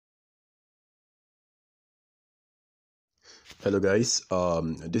Hello guys,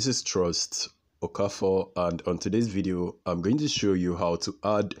 this is Trust Okafor, and on today's video I'm going to show you how to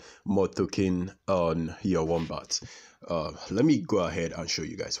add more token on your Wombat. Let me go ahead and show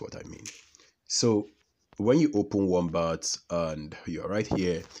you guys what I mean. So when you open Wombat and you're right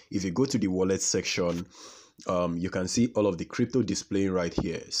here, if you go to the wallet section, you can see all of the crypto displaying right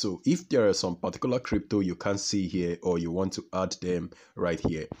here. So if there are some particular crypto you can't see here or you want to add them right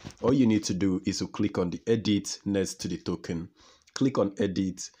here, all you need to do is to click on the edit next to the token. Click on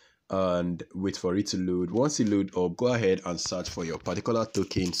edit and wait for it to load. Once it loads up, go ahead and search for your particular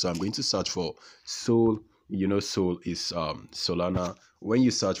token. So I'm going to search for Sol. You know, Sol is Solana. When you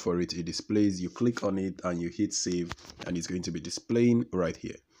search for it, it displays. You click on it and you hit save, and it's going to be displaying right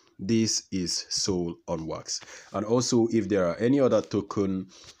here. This is Sol on Wax. And also, if there are any other token,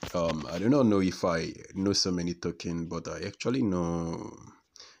 I do not know if I know so many tokens, but I actually know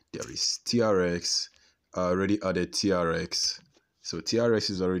there is TRX. I already added TRX. So TRX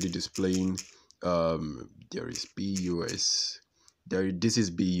is already displaying. There is BUS. This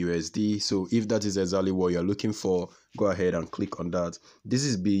is BUSD. So if that is exactly what you're looking for, go ahead and click on that. This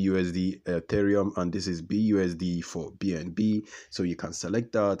is BUSD Ethereum, and this is BUSD for BNB. So you can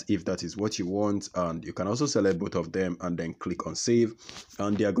select that if that is what you want, and you can also select both of them and then click on save,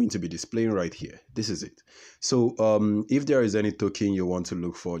 and they are going to be displaying right here. This is it. So if there is any token you want to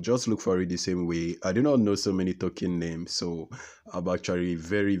look for, just look for it the same way. I do not know so many token names, so I'm actually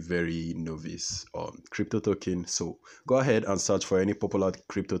very novice on crypto token. So go ahead and search for any popular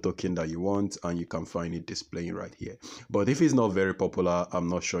crypto token that you want, and you can find it displaying right here. But if it's not very popular, I'm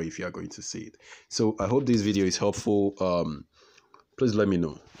not sure if you are going to see it. So I hope this video is helpful. Please let me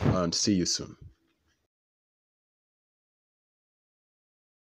know, and see you soon.